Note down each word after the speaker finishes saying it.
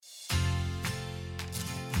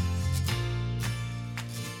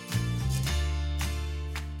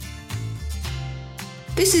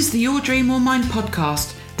This is the Your Dream or Mine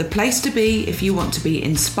podcast, the place to be if you want to be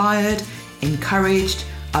inspired, encouraged,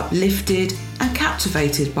 uplifted and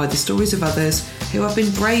captivated by the stories of others who have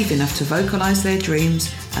been brave enough to vocalise their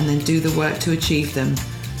dreams and then do the work to achieve them.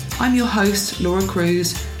 I'm your host, Laura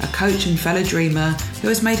Cruz, a coach and fellow dreamer who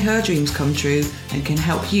has made her dreams come true and can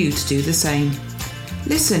help you to do the same.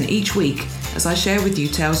 Listen each week as I share with you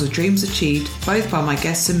tales of dreams achieved both by my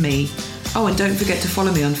guests and me. Oh, and don't forget to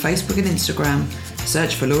follow me on Facebook and Instagram.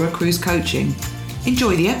 Search for Laura Cruz Coaching.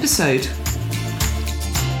 Enjoy the episode.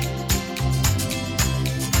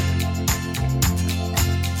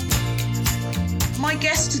 My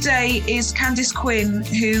guest today is Candice Quinn,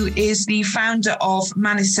 who is the founder of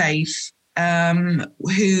ManiSafe,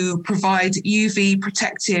 who provide UV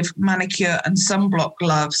protective manicure and sunblock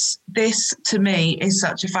gloves. This, to me, is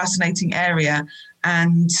such a fascinating area.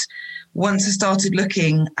 And once I started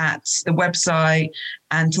looking at the website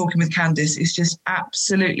and talking with Candice, it's just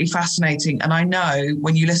absolutely fascinating. And I know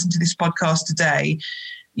when you listen to this podcast today,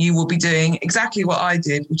 you will be doing exactly what I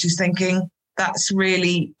did, which is thinking, that's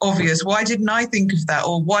really obvious. Why didn't I think of that?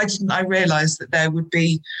 Or why didn't I realize that there would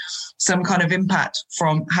be some kind of impact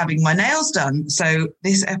from having my nails done? So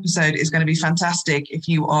this episode is going to be fantastic if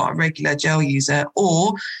you are a regular gel user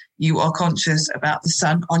or you are conscious about the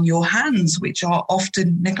sun on your hands, which are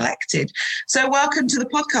often neglected. So welcome to the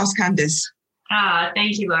podcast, Candice.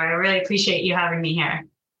 Thank you, Laura. I really appreciate you having me here.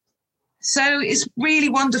 So it's really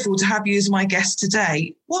wonderful to have you as my guest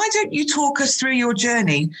today. Why don't you talk us through your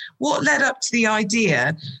journey? What led up to the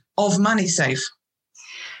idea of ManiSafe?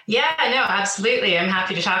 Yeah, no, absolutely. I'm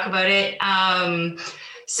happy to talk about it.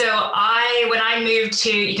 So when I moved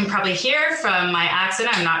to, you can probably hear from my accent,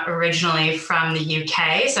 I'm not originally from the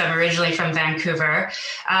UK, so I'm originally from Vancouver,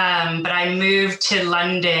 but I moved to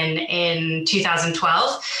London in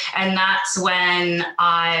 2012, and that's when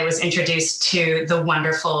I was introduced to the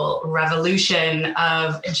wonderful revolution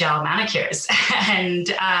of gel manicures.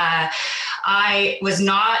 And I was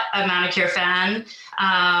not a manicure fan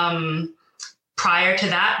prior to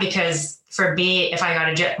that, because for me, if I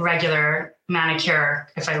got a regular manicure,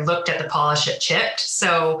 if I looked at the polish, it chipped.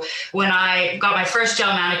 So when I got my first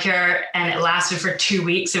gel manicure and it lasted for 2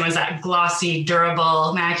 weeks and was that glossy,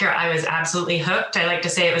 durable manicure, I was absolutely hooked. I like to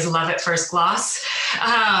say it was love at first gloss.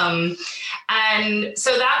 And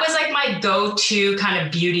so that was like my go-to kind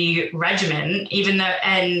of beauty regimen,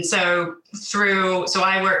 so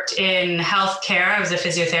I worked in healthcare. I was a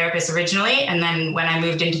physiotherapist originally. And then when I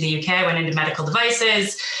moved into the UK, I went into medical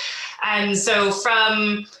devices. And so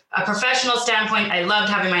from a professional standpoint, I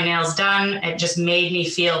loved having my nails done. It just made me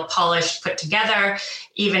feel polished, put together.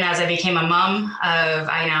 Even as I became a mom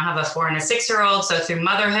I now have a 4 and a 6-year-old. So through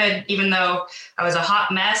motherhood, even though I was a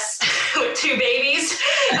hot mess with 2 babies,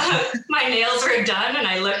 my nails were done and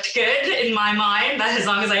I looked good in my mind, as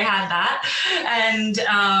long as I had that.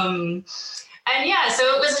 And yeah, so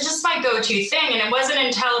it was just my go-to thing. And it wasn't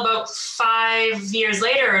until about 5 years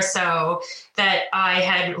later or so that I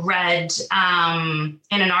had read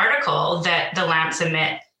in an article that the lamps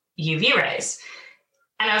emit UV rays.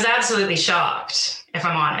 And I was absolutely shocked, if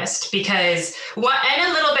I'm honest, and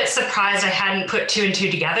a little bit surprised I hadn't put 2 and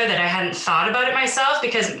 2 together, that I hadn't thought about it myself,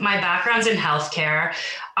 because my background's in healthcare.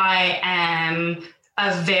 I am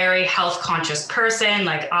a very health conscious person.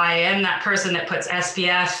 Like, I am that person that puts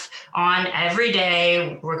SPF on every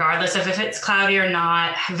day, regardless of if it's cloudy or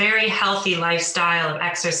not. Very healthy lifestyle of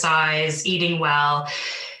exercise, eating well.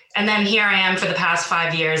 And then here I am for the past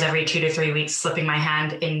 5 years, every 2 to 3 weeks, slipping my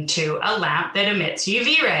hand into a lamp that emits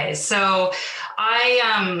UV rays. So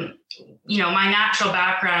my natural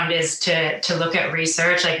background is to look at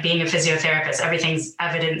research, like being a physiotherapist, everything's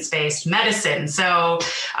evidence-based medicine. So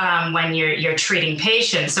when you're treating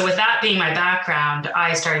patients, so with that being my background,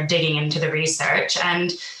 I started digging into the research.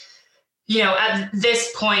 And at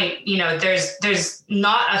this point, there's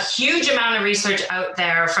not a huge amount of research out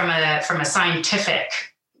there from a scientific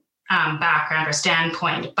background or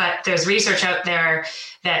standpoint, but there's research out there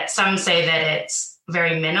that some say that it's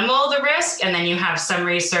very minimal, the risk. And then you have some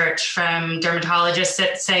research from dermatologists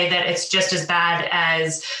that say that it's just as bad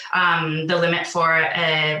as the limit for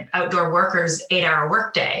an outdoor worker's 8-hour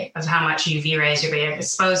workday of how much UV rays you're being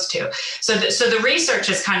exposed to. So the research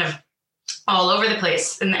is kind of all over the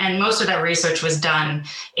place. And most of that research was done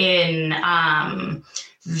in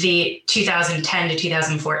the 2010 to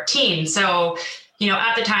 2014. So,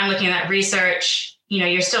 at the time looking at that research,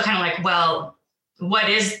 you're still kind of like, well, what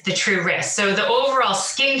is the true risk? So the overall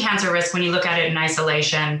skin cancer risk, when you look at it in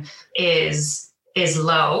isolation, is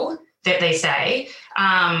low, that they say.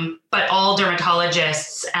 But all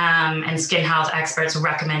dermatologists and skin health experts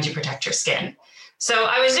recommend you protect your skin. So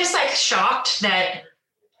I was just like shocked that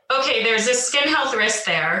okay, there's this skin health risk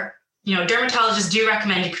there. You know, dermatologists do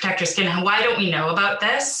recommend you protect your skin. Why don't we know about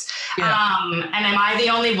this? Yeah. And am I the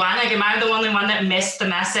only one? Like, am I the only one that missed the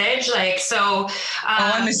message? Like, so.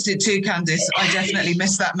 I missed it too, Candice. I definitely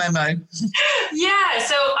missed that memo. Yeah.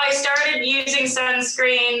 So I started using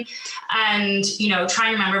sunscreen and, you know,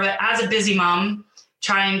 trying to remember, but as a busy mom,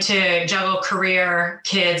 trying to juggle career,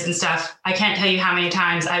 kids and stuff, I can't tell you how many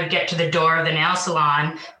times I would get to the door of the nail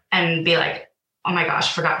salon and be like, oh my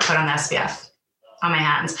gosh, forgot to put on the SPF on my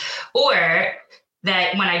hands. Or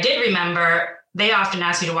that when I did remember, they often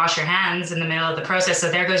ask you to wash your hands in the middle of the process. So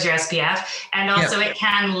there goes your SPF. And also it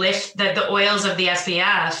can lift the oils of the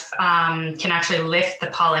SPF can actually lift the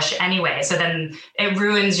polish anyway. So then it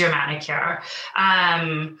ruins your manicure.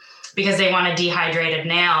 Because they want a dehydrated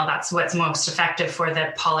nail. That's what's most effective for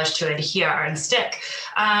the polish to adhere and stick.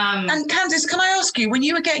 And Candice, can I ask you, when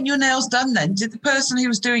you were getting your nails done then, did the person who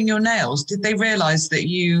was doing your nails, did they realise that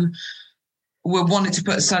you were wanting to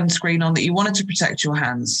put sunscreen on, that you wanted to protect your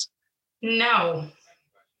hands? No,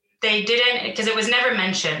 they didn't, because it was never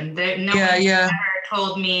mentioned. No one ever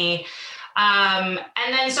told me. And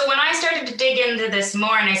then, so when I started to dig into this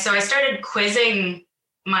more, and I started quizzing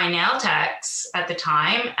my nail techs at the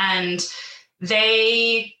time, and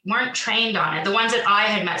they weren't trained on it. The ones that I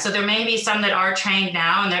had met. So there may be some that are trained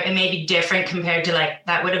now, and it may be different compared to like,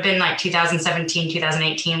 that would have been like 2017,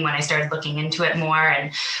 2018 when I started looking into it more.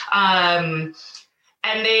 And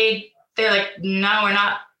they're like, no, we're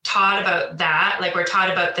not taught about that. Like, we're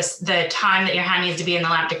taught about this, the time that your hand needs to be in the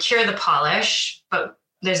lamp to cure the polish, but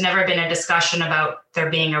there's never been a discussion about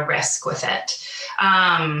there being a risk with it.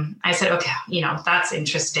 I said, okay, you know, that's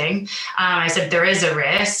interesting. I said, there is a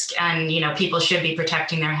risk, and, you know, people should be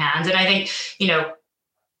protecting their hands. And I think, you know,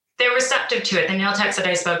 they're receptive to it. The nail techs that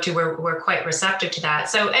I spoke to were quite receptive to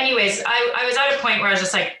that. So anyways, I was at a point where I was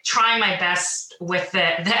just like trying my best with the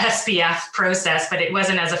SPF process, but it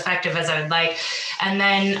wasn't as effective as I would like. And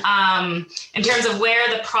then in terms of where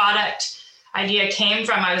the product idea came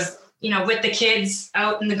from, I was, you know, with the kids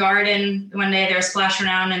out in the garden one day, they were splashing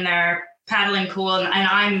around in their paddling pool. And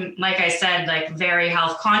I'm, like I said, like very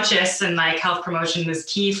health conscious, and like health promotion was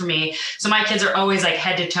key for me. So my kids are always like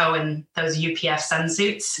head to toe in those UPF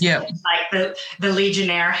sunsuits. Yeah. Like the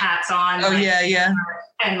Legionnaire hats on. Oh, like, yeah.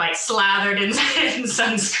 And like slathered in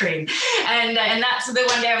sunscreen. And that's the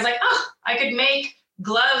one day I was like, oh, I could make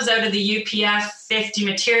gloves out of the UPF 50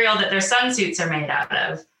 material that their sunsuits are made out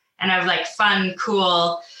of. And I have like fun,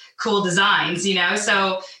 cool designs, you know?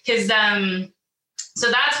 So, so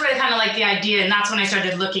that's where kind of like the idea, and that's when I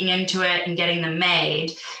started looking into it and getting them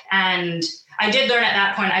made. And I did learn at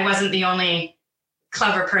that point, I wasn't the only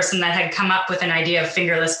clever person that had come up with an idea of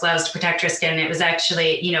fingerless gloves to protect your skin. It was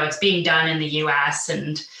actually, you know, it's being done in the US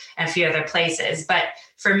and a few other places. But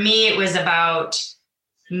for me, it was about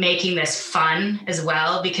making this fun as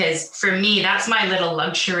well, because for me, that's my little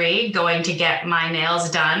luxury, going to get my nails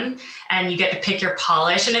done, and you get to pick your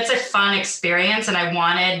polish, and it's a fun experience. And I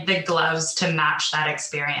wanted the gloves to match that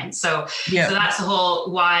experience. So that's the whole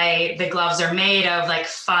why the gloves are made of like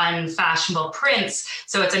fun, fashionable prints.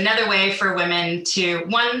 So it's another way for women to,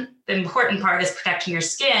 one, the important part is protecting your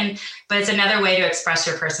skin, but it's another way to express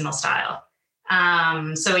your personal style.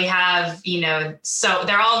 So we have, you know, so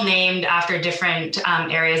they're all named after different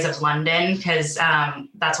areas of London, because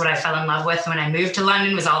that's what I fell in love with when I moved to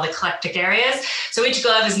London, was all the eclectic areas. So each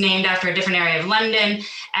glove is named after a different area of London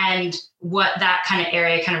and what that kind of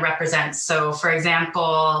area kind of represents. So for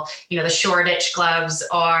example, you know, the Shoreditch gloves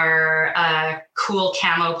are a cool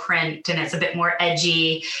camo print, and it's a bit more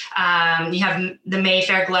edgy. You have the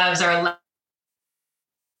Mayfair gloves are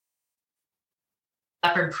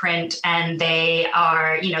leopard print, and they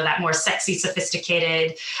are, you know, that more sexy,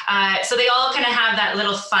 sophisticated. So they all kind of have that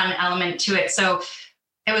little fun element to it. So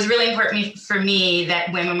it was really important for me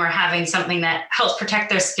that women were having something that helps protect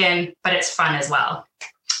their skin, but it's fun as well.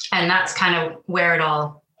 And that's kind of where it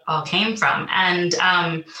all came from. And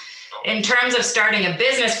in terms of starting a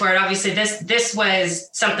business for it, obviously this was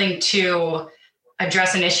something to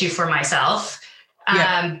address an issue for myself.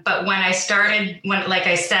 But when I started, like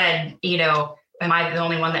I said, you know, am I the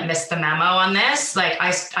only one that missed the memo on this? Like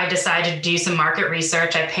I decided to do some market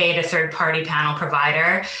research. I paid a third-party panel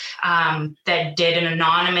provider that did an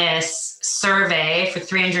anonymous survey for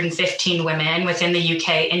 315 women within the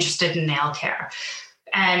UK interested in nail care.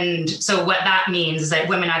 And so what that means is that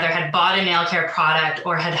women either had bought a nail care product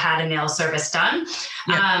or had had a nail service done.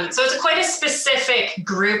 So it's quite a specific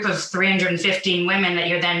group of 315 women that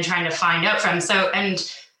you're then trying to find out from. So,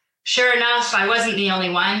 and sure enough, I wasn't the only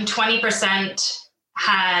one. 20%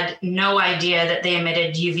 had no idea that they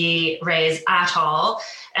emitted UV rays at all.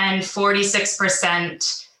 And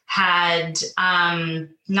 46% had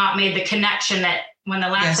not made the connection that when the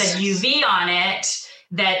lamp said UV on it,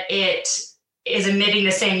 that it is emitting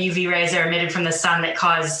the same UV rays that are emitted from the sun that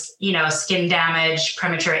cause, skin damage,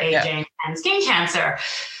 premature aging, and skin cancer.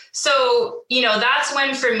 So, that's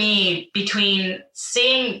when for me, between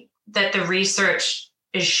seeing that the research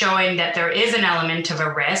is showing that there is an element of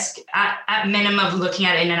a risk, at minimum looking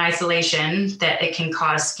at it in an isolation, that it can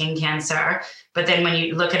cause skin cancer. But then when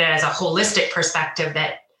you look at it as a holistic perspective,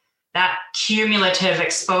 that cumulative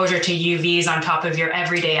exposure to UVs on top of your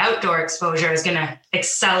everyday outdoor exposure is going to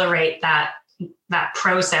accelerate that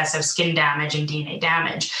process of skin damage and DNA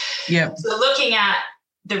damage. Yeah. So looking at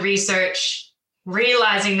the research,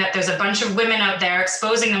 realizing that there's a bunch of women out there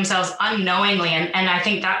exposing themselves unknowingly. And I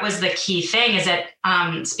think that was the key thing, is that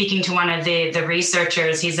speaking to one of the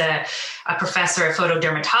researchers, he's a professor of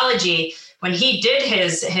photodermatology, when he did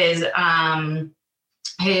his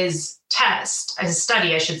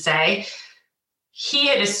study, I should say, he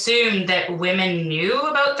had assumed that women knew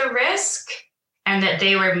about the risk and that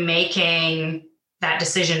they were making that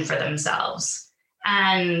decision for themselves.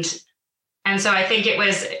 And so I think it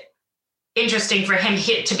was interesting for him,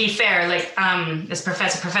 to be fair, like this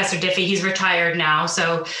Professor Diffie, he's retired now,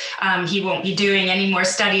 so he won't be doing any more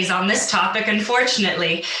studies on this topic,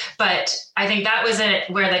 unfortunately. But I think that was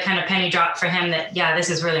where the kind of penny dropped for him, that, this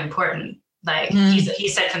is really important. Like he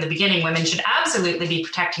said from the beginning, women should absolutely be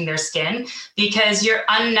protecting their skin, because you're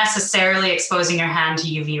unnecessarily exposing your hand to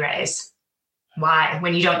UV rays. Why?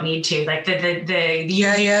 When you don't need to. Like the UV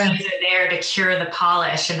rays are there to cure the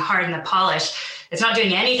polish and harden the polish. It's not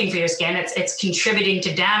doing anything for your skin. It's contributing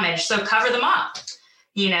to damage. So cover them up,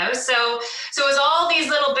 So it was all these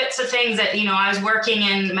little bits of things that, I was working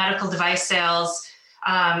in medical device sales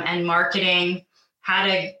and marketing, had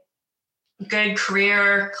a good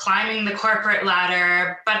career climbing the corporate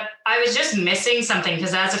ladder, but I was just missing something,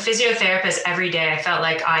 because as a physiotherapist every day, I felt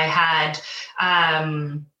like I had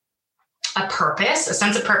a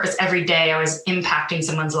sense of purpose every day. I was impacting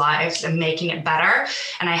someone's lives and making it better.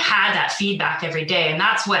 And I had that feedback every day. And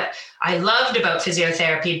that's what I loved about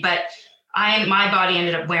physiotherapy. But my body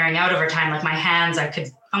ended up wearing out over time. Like my hands, I could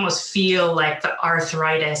almost feel like the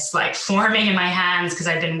arthritis like forming in my hands, because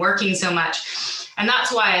I'd been working so much. And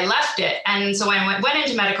that's why I left it. And so when I went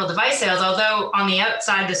into medical device sales, although on the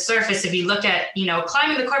outside, the surface, if you look at,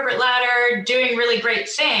 climbing the corporate ladder, doing really great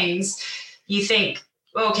things, you think,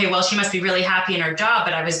 okay, well, she must be really happy in her job,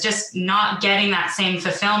 but I was just not getting that same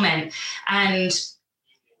fulfillment. And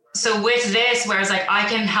so with this, whereas like I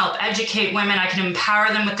can help educate women, I can empower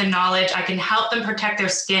them with the knowledge, I can help them protect their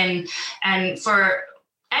skin. And for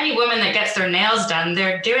any woman that gets their nails done,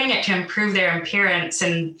 they're doing it to improve their appearance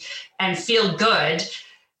and feel good.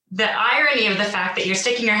 The irony of the fact that you're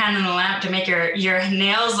sticking your hand in the lamp to make your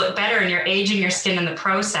nails look better and you're aging your skin in the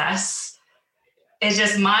process is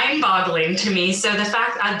just mind-boggling to me. So the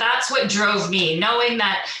fact that's what drove me, knowing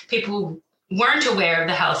that people weren't aware of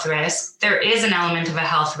the health risk. There is an element of a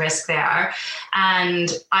health risk there,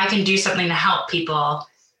 and I can do something to help people.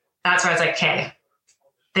 That's where I was like, okay,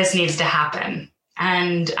 this needs to happen.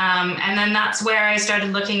 And then that's where I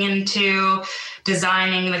started looking into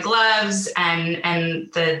designing the gloves,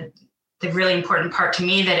 and the really important part to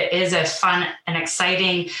me, that it is a fun and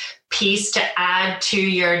exciting piece to add to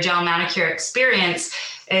your gel manicure experience,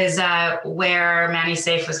 is where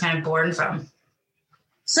ManiSafe was kind of born from.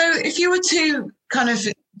 So if you were to kind of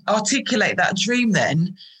articulate that dream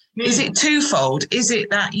then, is it twofold? Is it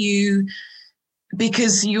that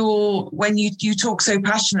because when you talk so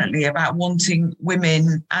passionately about wanting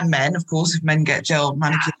women and men, of course, if men get gel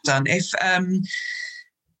manicures done, if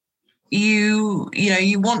you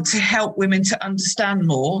want to help women to understand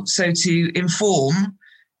more, so to inform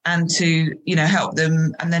and to, help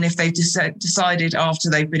them. And then if they've decided after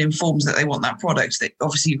they've been informed that they want that product, that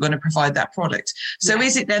obviously you're going to provide that product. So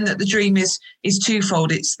is it then that the dream is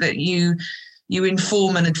twofold? It's that you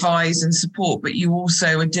inform and advise and support, but you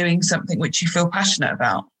also are doing something which you feel passionate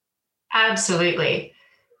about? Absolutely.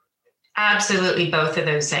 Absolutely, both of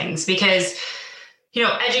those things. Because,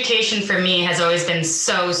 education for me has always been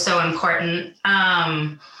so, so important.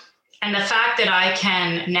 And the fact that I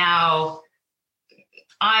can now,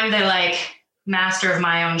 I'm the master of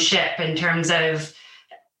my own ship in terms of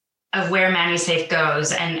where ManiSafe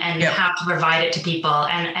goes and how to provide it to people.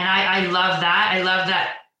 And I love that. I love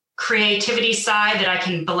that creativity side that I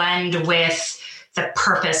can blend with the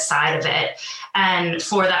purpose side of it, and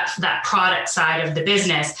for that product side of the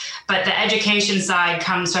business. But the education side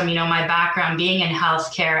comes from, my background being in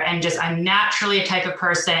healthcare, and just I'm naturally a type of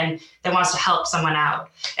person that wants to help someone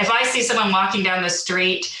out. If I see someone walking down the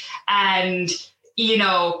street and,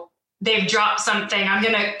 they've dropped something, I'm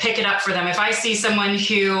going to pick it up for them. If I see someone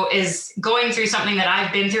who is going through something that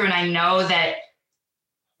I've been through and I know that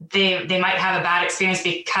they might have a bad experience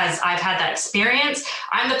because I've had that experience,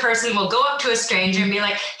 I'm the person who will go up to a stranger and be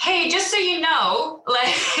like, hey, just so you know,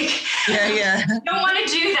 like, yeah. don't want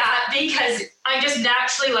to do that because I just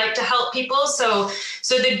naturally like to help people. So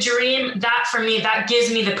the dream, that for me, that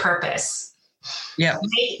gives me the purpose. Yeah.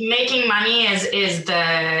 Making money is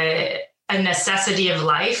a necessity of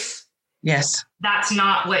life. Yes. That's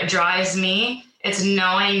not what drives me. It's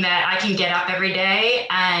knowing that I can get up every day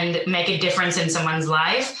and make a difference in someone's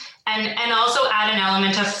life, and also add an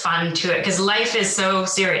element of fun to it, because life is so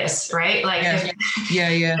serious, right? Like,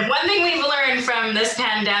 yeah. One thing we've learned from this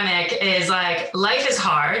pandemic is like life is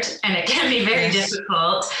hard and it can be very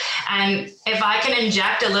difficult. And if I can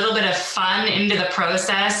inject a little bit of fun into the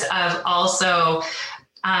process of also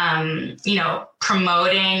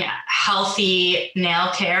promoting healthy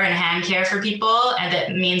nail care and hand care for people, and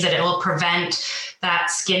that means that it will prevent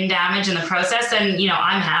that skin damage in the process, then,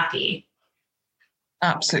 I'm happy.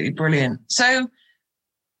 Absolutely brilliant. So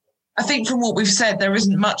I think from what we've said, there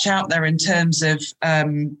isn't much out there in terms of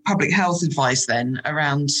public health advice then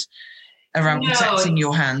around protecting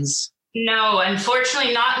your hands. No,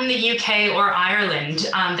 unfortunately not in the UK or Ireland.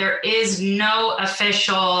 There is no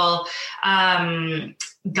official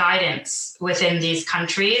guidance within these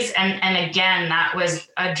countries. And again, that was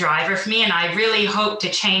a driver for me. And I really hope to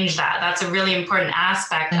change that. That's a really important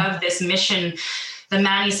aspect of this mission. The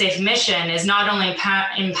ManiSafe mission is not only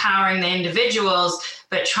empowering the individuals,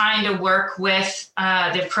 but trying to work with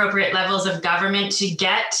the appropriate levels of government to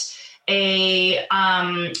get a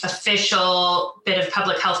official bit of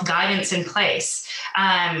public health guidance in place.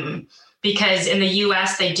 Because in the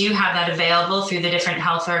US, they do have that available through the different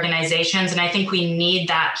health organizations. And I think we need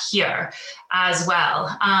that here as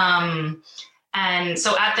well. And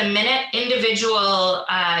so at the minute, individual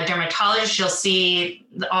dermatologists, you'll see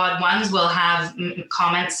the odd ones will have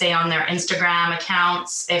comments, say, on their Instagram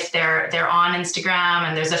accounts, if they're on Instagram.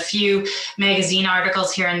 And there's a few magazine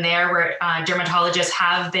articles here and there where dermatologists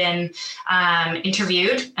have been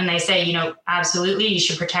interviewed, and they say, absolutely, you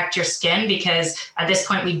should protect your skin, because at this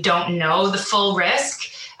point, we don't know the full risk.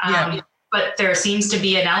 But there seems to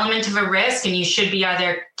be an element of a risk, and you should be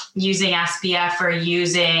either using SPF or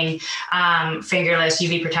using fingerless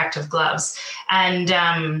UV protective gloves. And,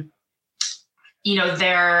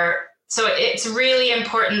 so it's really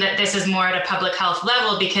important that this is more at a public health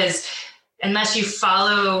level, because unless you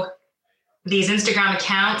follow these Instagram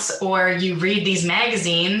accounts or you read these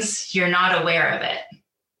magazines, you're not aware of it.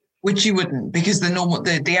 Which you wouldn't, because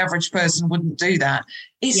the average person wouldn't do that.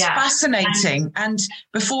 It's fascinating. And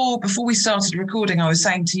before we started recording, I was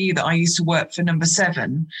saying to you that I used to work for Number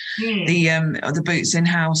 7, the Boots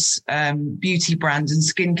in-house beauty brand and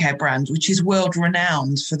skincare brand, which is world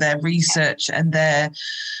renowned for their research and their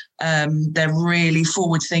really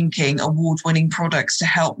forward-thinking, award-winning products to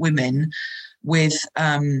help women with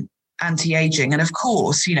anti-aging. And of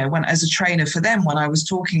course, when as a trainer for them, when I would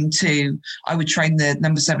train the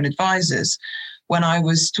Number 7 advisors, when I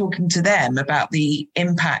was talking to them about the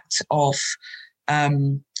impact of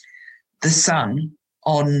the sun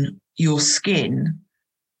on your skin,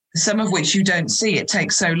 some of which you don't see, it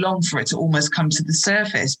takes so long for it to almost come to the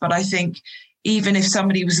surface. But I think even if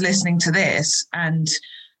somebody was listening to this and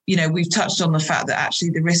we've touched on the fact that actually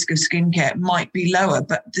the risk of skincare might be lower,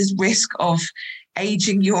 but the risk of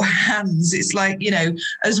aging your hands, it's like,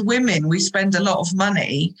 as women, we spend a lot of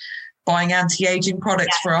money buying anti-aging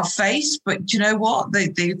products for our face, but do you know what?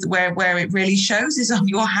 Where it really shows is on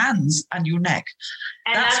your hands and your neck.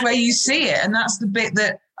 And that's where you see it. And that's the bit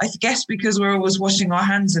that I guess, because we're always washing our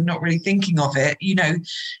hands and not really thinking of it,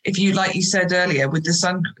 if you, like you said earlier, with the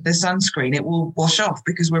sunscreen, it will wash off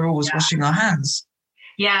because we're always washing our hands.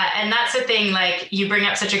 Yeah. And that's the thing, like you bring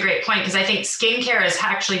up such a great point, because I think skincare has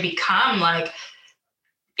actually become like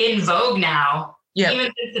in vogue now. Yeah.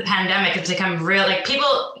 Even since the pandemic, it's become real, like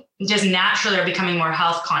people just naturally are becoming more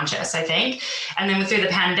health conscious, I think. And then through the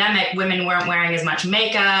pandemic, women weren't wearing as much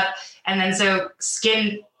makeup. And then so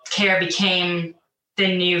skin care became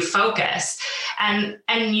the new focus. And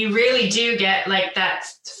you really do get like that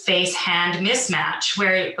face hand mismatch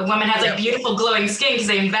where a woman has like beautiful glowing skin because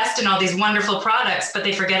they invest in all these wonderful products, but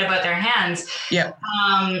they forget about their hands. Yeah.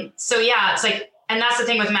 So yeah, it's like, and that's the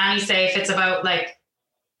thing with ManiSafe. It's about like,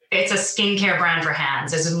 it's a skincare brand for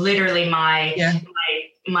hands. It's literally my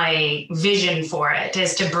vision for it,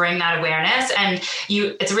 is to bring that awareness. And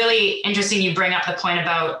it's really interesting. You bring up the point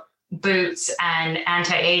about boots and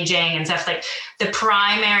anti-aging and stuff, like the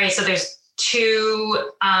primary. So there's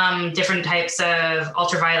two different types of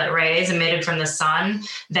ultraviolet rays emitted from the sun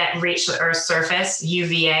that reach the Earth's surface,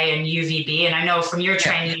 UVA and UVB. And I know from your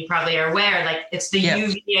training, you probably are aware, like it's the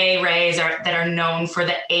UVA rays that are known for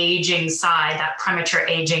the aging side, that premature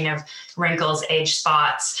aging of wrinkles, age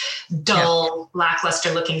spots, dull,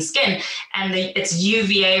 lackluster looking skin. And it's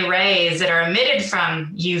UVA rays that are emitted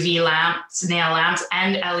from UV lamps, nail lamps,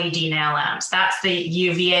 and LED nail lamps. That's the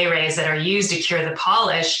UVA rays that are used to cure the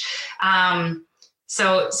polish.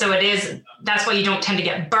 So it is, that's why you don't tend to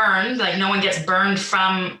get burned. Like no one gets burned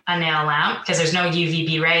from a nail lamp because there's no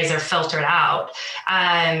UVB rays, they're filtered out.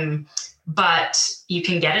 But you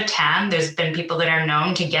can get a tan. There's been people that are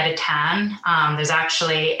known to get a tan. There's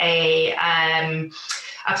actually a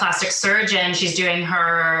plastic surgeon. She's doing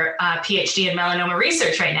her PhD in melanoma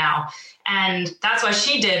research right now. And that's why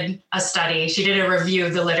she did a study. She did a review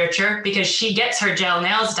of the literature because she gets her gel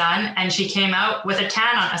nails done and she came out with a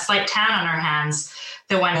slight tan on her hands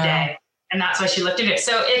the one day. And that's why she looked into it.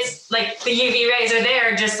 So it's like the UV rays are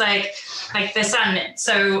there, just like the sun.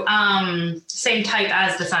 So same type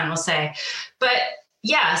as the sun, we'll say. But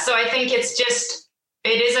yeah, so I think it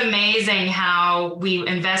is amazing how we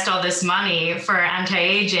invest all this money for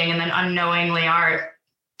anti-aging and then unknowingly are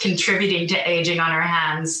contributing to aging on our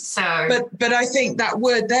hands. So but I think that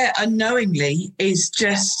word there, unknowingly, is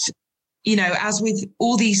just, you know, as with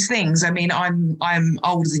all these things, I mean, I'm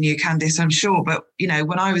older than you, Candice, I'm sure, but you know,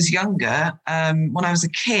 when I was younger, when I was a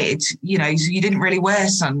kid, you know, you didn't really wear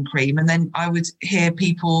sun cream, and then I would hear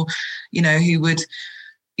people, you know, who would,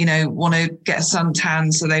 you know, want to get a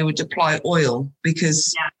suntan, so they would apply oil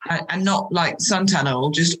because, and not like suntan oil,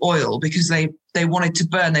 just oil, because they wanted to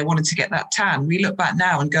burn, they wanted to get that tan. We look back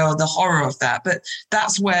now and go, oh, the horror of that. But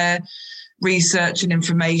that's where research and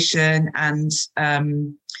information and,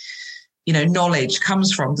 you know, knowledge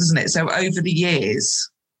comes from, doesn't it? So over the years,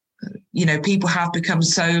 you know, people have become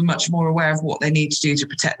so much more aware of what they need to do to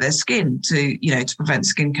protect their skin, to, you know, to prevent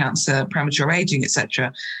skin cancer, premature aging,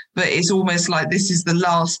 etc. But it's almost like this is the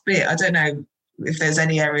last bit. I don't know if there's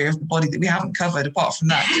any area of the body that we haven't covered apart from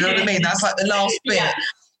that. Do you know what I mean? That's like the last bit. Yeah.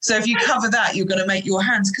 So if you cover that, you're going to make your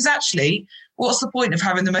hands, because actually, what's the point of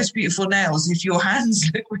having the most beautiful nails if your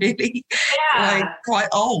hands look really like quite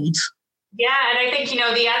old? Yeah. And I think, you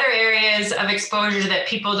know, the other areas of exposure that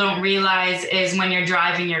people don't realize is when you're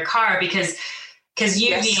driving your car, because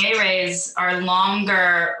UVA rays are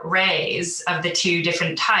longer rays of the two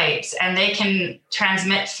different types, and they can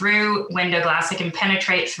transmit through window glass. They can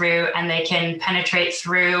penetrate through, and they can penetrate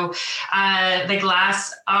through the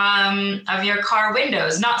glass of your car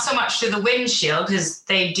windows. Not so much through the windshield, because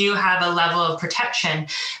they do have a level of protection,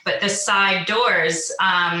 but the side doors,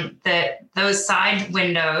 those side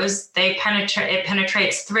windows, it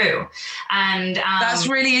penetrates through. And that's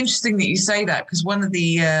really interesting that you say that, because one of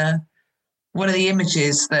the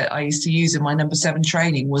images that I used to use in my number 7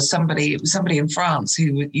 training was somebody in France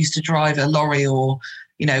who used to drive a lorry, or,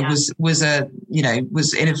 you know, was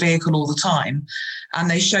in a vehicle all the time. And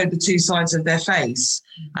they showed the two sides of their face,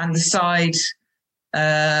 and the side,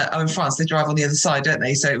 in France, they drive on the other side, don't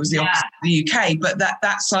they? So it was the opposite of the UK, but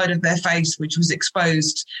that side of their face, which was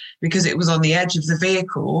exposed because it was on the edge of the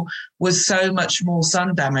vehicle, was so much more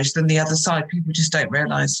sun damaged than the other side. People just don't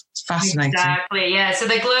realize. It's fascinating. Exactly. Yeah. So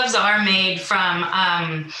the gloves are made from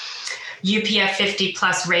UPF 50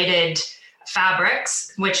 plus rated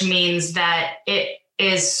fabrics, which means that it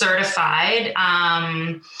is certified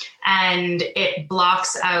and it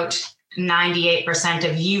blocks out 98%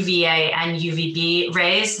 of UVA and UVB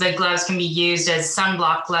rays. The gloves can be used as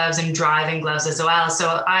sunblock gloves and driving gloves as well.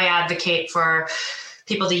 So I advocate for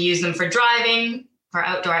people to use them for driving, for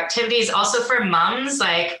outdoor activities, also for moms,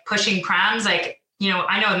 like pushing prams. Like, you know,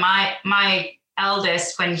 I know my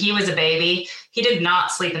eldest, when he was a baby, he did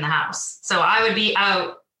not sleep in the house. So I would be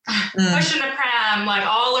out pushing a pram like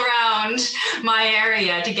all around my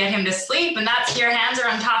area to get him to sleep. And that's, your hands are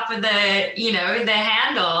on top of the, you know, the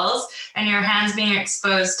handles, and your hands being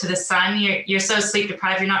exposed to the sun. You're so sleep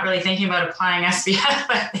deprived, you're not really thinking about applying SPF,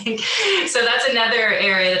 I think. So that's another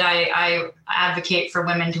area that I advocate for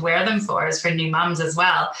women to wear them for, is for new moms as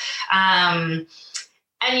well. And,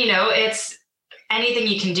 you know, it's anything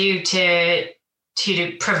you can do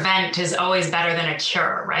to prevent is always better than a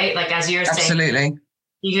cure, right? Like, as you're saying. Absolutely.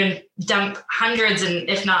 You can dump hundreds and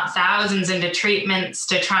if not thousands into treatments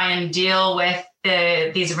to try and deal with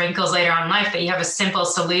these wrinkles later on in life, but you have a simple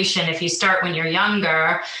solution. If you start when you're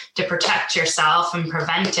younger to protect yourself and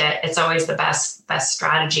prevent it, it's always the best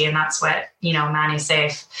strategy. And that's what, you know,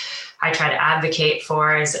 ManiSafe, I try to advocate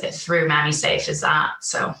for, is through ManiSafe, is that.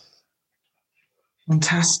 So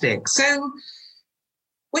fantastic. So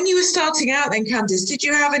When you were starting out then, Candice, did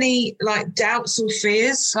you have any like doubts or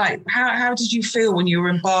fears? Like how did you feel when you were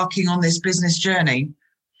embarking on this business journey?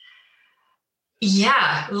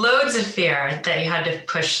 Yeah, loads of fear that you had to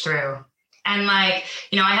push through. And like,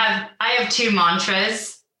 I have two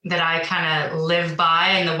mantras that I kind of live by.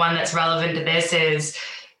 And the one that's relevant to this is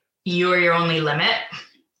you are your only limit.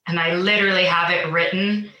 And I literally have it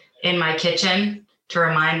written in my kitchen to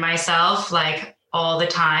remind myself like all the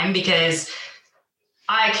time, because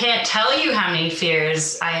I can't tell you how many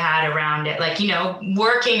fears I had around it. Like,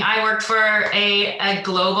 I worked for a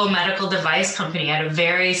global medical device company. I had a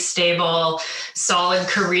very stable, solid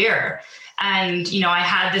career. And, I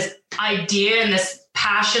had this idea and this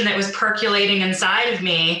passion that was percolating inside of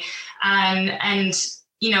me. And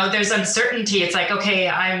there's uncertainty. It's like, okay,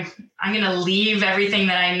 I'm going to leave everything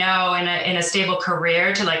that I know in a stable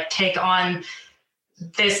career to like take on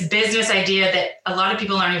this business idea that a lot of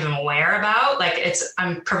people aren't even aware about. Like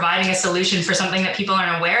I'm providing a solution for something that people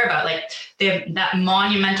aren't aware about. Like that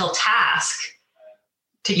monumental task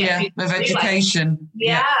to get of education.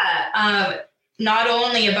 Not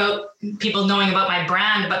only about people knowing about my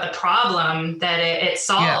brand, but the problem that it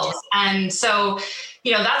solves. Yeah. And so,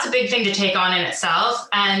 that's a big thing to take on in itself.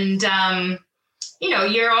 And,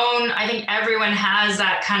 I think everyone has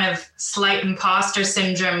that kind of slight imposter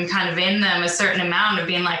syndrome kind of in them, a certain amount of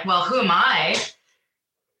being like, well, who am I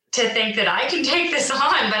to think that I can take this on?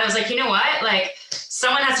 But I was like, you know what? Like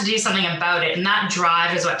someone has to do something about it. And that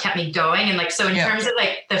drive is what kept me going. And like, so in terms of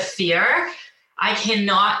like the fear, I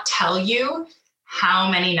cannot tell you how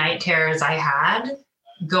many night terrors I had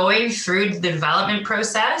going through the development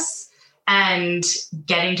process and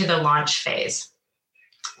getting to the launch phase.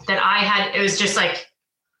 It was just like,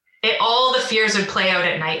 all the fears would play out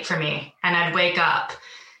at night for me. And I'd wake up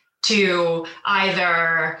to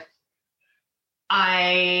either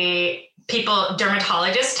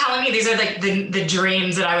dermatologists telling me, these are like the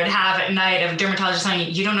dreams that I would have at night of dermatologists telling me,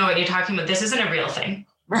 you don't know what you're talking about. This isn't a real thing.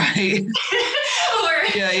 Right.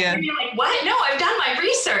 You're like, what? No, I've done my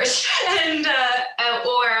research. And,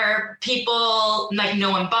 or people like no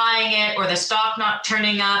one buying it or the stock not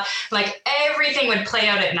turning up, like everything would play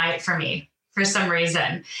out at night for me for some reason.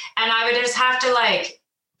 And I would just have to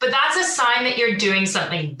but that's a sign that you're doing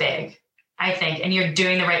something big, I think, and you're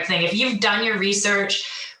doing the right thing. If you've done your research,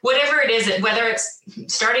 whatever it is, whether it's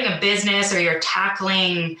starting a business or you're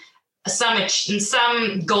tackling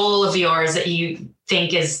some goal of yours that you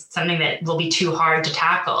think is something that will be too hard to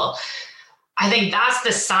tackle, I think that's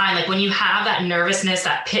the sign. Like when you have that nervousness,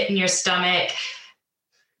 that pit in your stomach,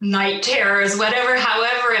 night terrors,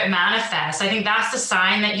 however it manifests, I think that's the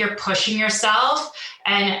sign that you're pushing yourself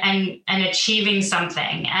and achieving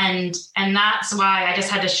something. And that's why I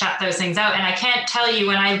just had to shut those things out. And I can't tell you,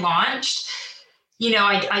 when I launched,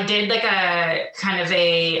 I did like a kind of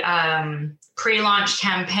a pre-launch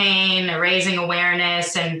campaign, raising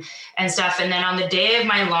awareness and stuff. And then on the day of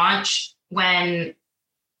my launch, when,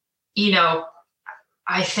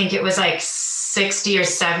 I think it was like 60 or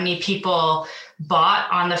 70 people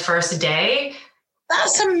bought on the first day.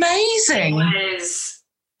 That's amazing. It was,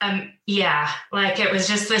 like it was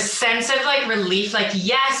just this sense of like relief, like,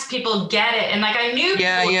 yes, people get it. And like, I knew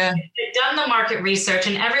people had done the market research,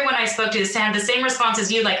 and everyone I spoke to had the same response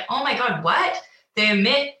as you, like, oh my God, what? They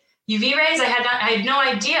emit UV rays? I had no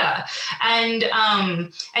idea. And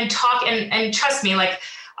trust me, like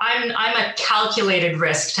I'm a calculated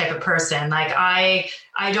risk type of person. Like I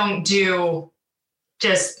don't do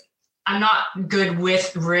I'm not good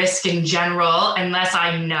with risk in general unless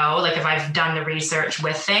I know, like if I've done the research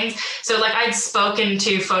with things. So like I'd spoken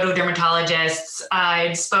to photodermatologists,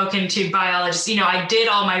 I'd spoken to biologists, I did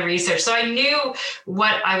all my research. So I knew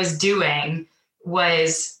what I was doing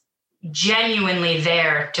was genuinely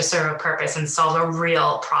there to serve a purpose and solve a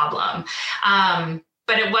real problem.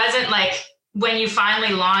 But it wasn't like when you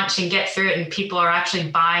finally launch and get through it and people are actually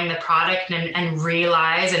buying the product and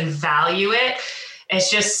realize and value it, it's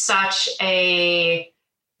just such a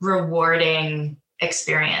rewarding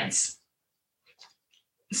experience.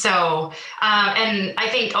 So, and I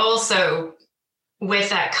think also with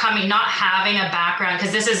that not having a background,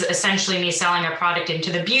 because this is essentially me selling a product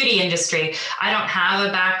into the beauty industry. I don't have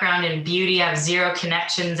a background in beauty. I have zero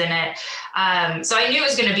connections in it. So I knew it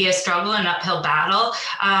was going to be a struggle, an uphill battle.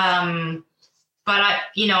 But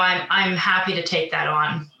I'm happy to take that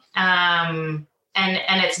on.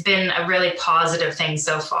 And it's been a really positive thing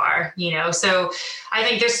so far, so I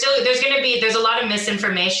think there's a lot of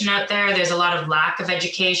misinformation out there. There's a lot of lack of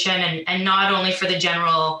education and not only for the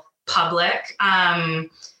general public,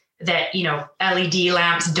 that, LED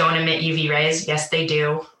lamps don't emit UV rays. Yes, they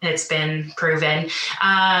do. It's been proven.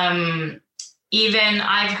 even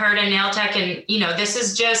I've heard a nail tech, and, this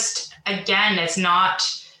is just, again, it's not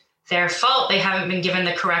their fault. They haven't been given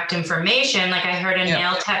the correct information. Like I heard a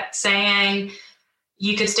nail tech saying,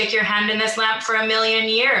 you could stick your hand in this lamp for 1 million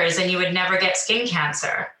years and you would never get skin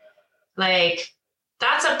cancer. Like,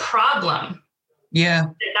 that's a problem. Yeah.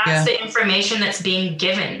 That's the information that's being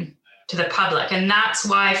given to the public. And that's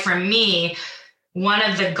why, for me, one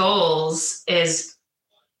of the goals is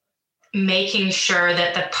making sure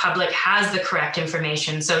that the public has the correct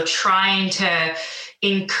information. So trying to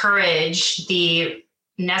encourage the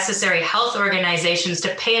necessary health organizations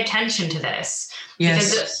to pay attention to this.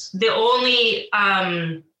 Yes. Because the only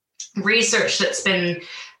research that's been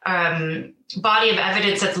body of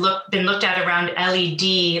evidence that's been looked at around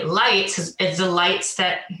LED lights is the lights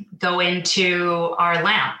that go into our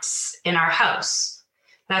lamps in our house.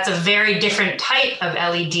 That's a very different type of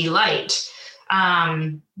LED light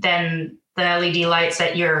than the LED lights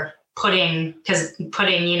that you're putting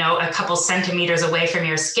a couple centimeters away from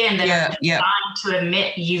your skin that are designed to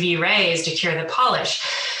emit UV rays to cure the polish.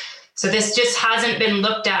 So this just hasn't been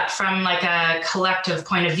looked at from like a collective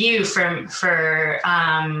point of view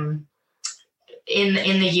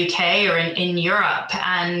in the UK or in Europe.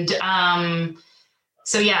 And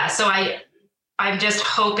so I'm just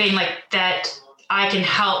hoping like that I can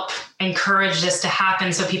help encourage this to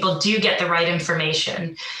happen so people do get the right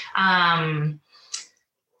information.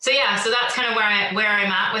 So that's kind of where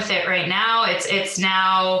I'm at with it right now. It's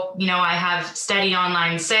now, I have steady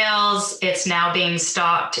online sales. It's now being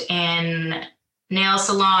stocked in nail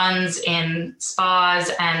salons, in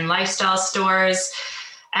spas and lifestyle stores.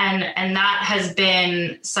 And that has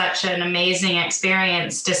been such an amazing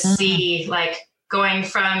experience to see, like, going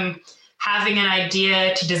from having an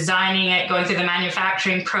idea to designing it, going through the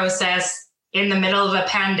manufacturing process in the middle of a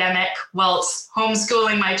pandemic whilst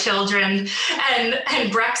homeschooling my children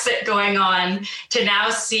and Brexit going on, to now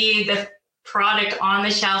see the product on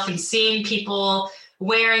the shelf and seeing people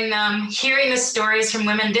wearing them, hearing the stories from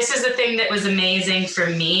women. This is the thing that was amazing for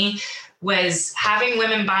me, was having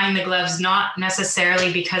women buying the gloves, not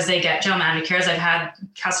necessarily because they get gel manicures. I've had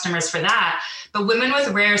customers for that, but women with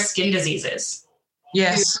rare skin diseases.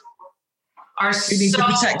 Yes. Are you need so to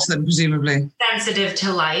protect them, presumably. Sensitive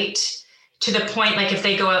to light, to the point, like, if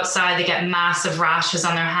they go outside, they get massive rashes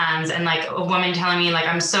on their hands. And like a woman telling me, like,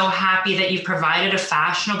 I'm so happy that you've provided a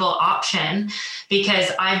fashionable option,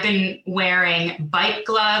 because I've been wearing bike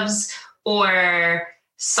gloves or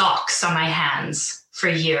socks on my hands for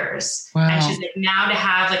years. Wow. And she's like, now to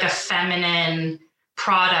have like a feminine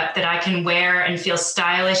product that I can wear and feel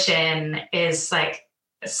stylish in is like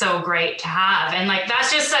so great to have. And like,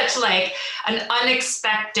 that's just such like an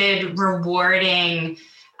unexpected, rewarding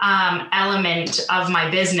element of my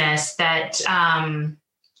business that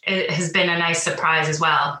it has been a nice surprise as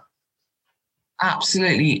well.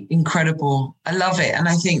 Absolutely incredible. I love it. And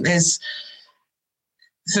I think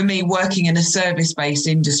for me, working in a service-based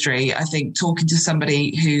industry, I think talking to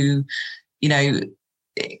somebody who,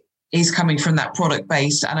 is coming from that product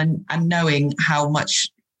base and knowing how much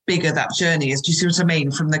bigger that journey is. Do you see what I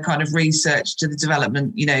mean? From the kind of research to the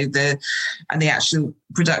development, and the actual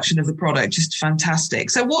production of the product, just fantastic.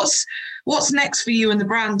 So what's next for you and the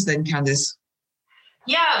brand then, Candice?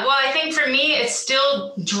 Yeah, well, I think for me, it's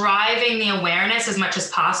still driving the awareness as much as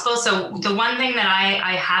possible. So the one thing that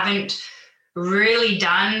I haven't really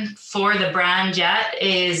done for the brand yet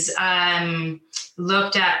is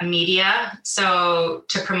looked at media. So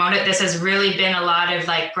to promote it, this has really been a lot of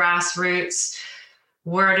like grassroots,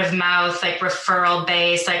 word of mouth, like referral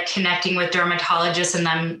based, like connecting with dermatologists and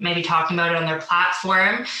then maybe talking about it on their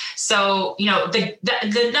platform. So,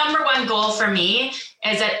 the number one goal for me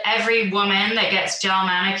is that every woman that gets gel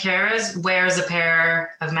manicures wears a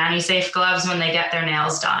pair of ManiSafe gloves when they get their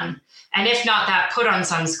nails done. And if not that, put on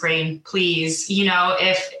sunscreen, please.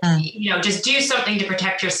 Just do something to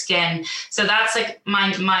protect your skin. So that's like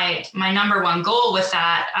my number one goal with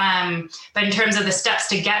that. But in terms of the steps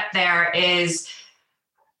to get there is,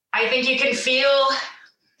 I think you can feel,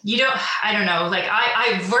 I don't know, like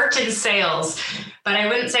I've worked in sales, but I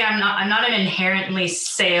wouldn't say I'm not an inherently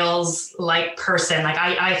sales-like person. Like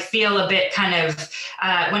I feel a bit kind of,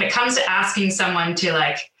 when it comes to asking someone to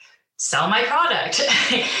like sell my product,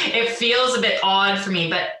 it feels a bit odd for me.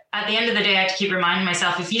 But at the end of the day, I have to keep reminding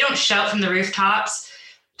myself, if you don't shout from the rooftops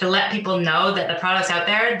to let people know that the product's out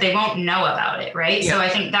there, they won't know about it, right? Yeah. So I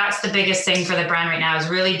think that's the biggest thing for the brand right now, is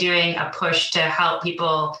really doing a push to help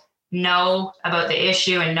people know about the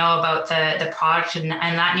issue and know about the product. And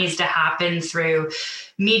that needs to happen through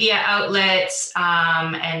media outlets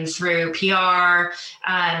and through PR.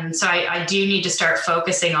 So I do need to start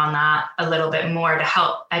focusing on that a little bit more to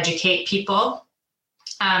help educate people.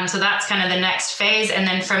 So that's kind of the next phase. And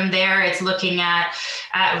then from there, it's looking at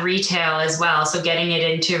retail as well. So getting it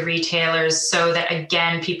into retailers so that,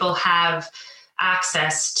 again, people have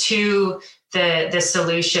access to the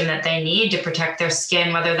solution that they need to protect their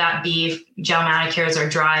skin, whether that be gel manicures or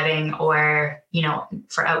driving or,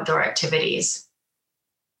 for outdoor activities.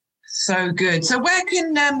 So good. So where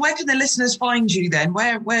can the listeners find you then?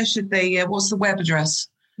 Where should they, what's the web address?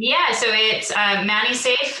 Yeah, so it's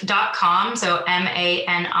manisafe.com, so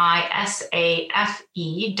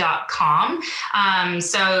manisafe.com.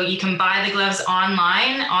 So you can buy the gloves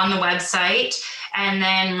online on the website. And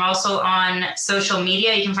then we're also on social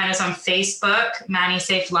media. You can find us on Facebook,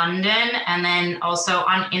 ManiSafe London, and then also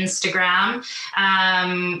on Instagram,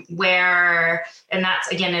 and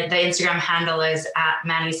that's, again, the Instagram handle is at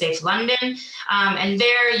ManiSafe London. And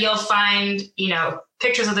there you'll find,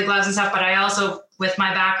 pictures of the gloves and stuff. But I also, with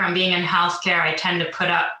my background being in healthcare, I tend to put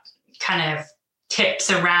up kind of tips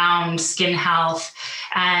around skin health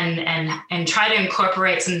and try to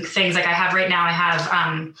incorporate some things like I have right now. I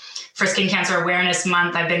have for Skin Cancer Awareness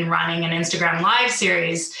Month, I've been running an Instagram live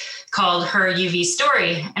series called Her UV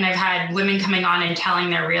Story. And I've had women coming on and telling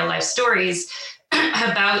their real life stories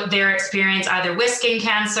about their experience either with skin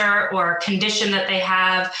cancer or a condition that they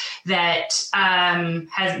have that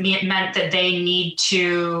has meant that they need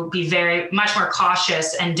to be very much more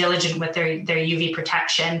cautious and diligent with their UV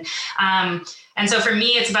protection. And so for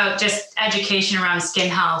me, it's about just education around skin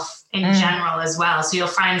health in general as well. So you'll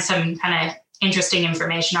find some kind of interesting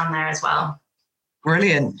information on there as well.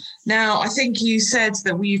 Brilliant. Now, I think you said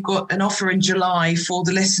that we've got an offer in July for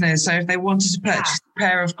the listeners. So if they wanted to purchase a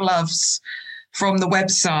pair of gloves from the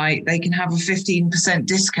website, they can have a 15%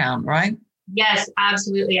 discount, right? Yes,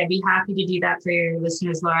 absolutely. I'd be happy to do that for your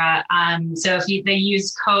listeners, Laura. So if they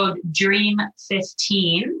use code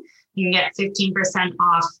DREAM15, you can get 15%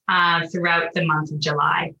 off throughout the month of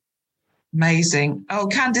July. Amazing. Oh,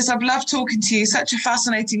 Candice, I've loved talking to you. Such a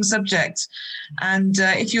fascinating subject. And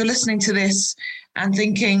if you're listening to this and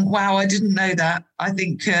thinking, wow, I didn't know that, I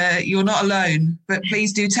think you're not alone. But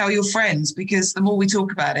please do tell your friends, because the more we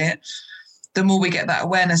talk about it, the more we get that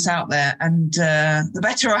awareness out there, and the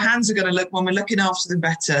better our hands are going to look when we're looking after them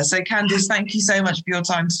better. So, Candice, thank you so much for your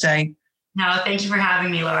time today. No, thank you for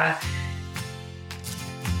having me, Laura.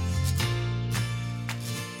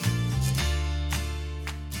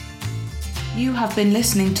 You have been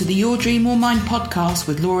listening to the Your Dream or Mine podcast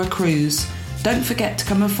with Laura Cruz. Don't forget to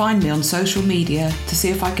come and find me on social media to see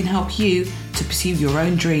if I can help you to pursue your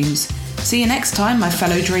own dreams. See you next time, my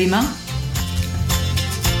fellow dreamer.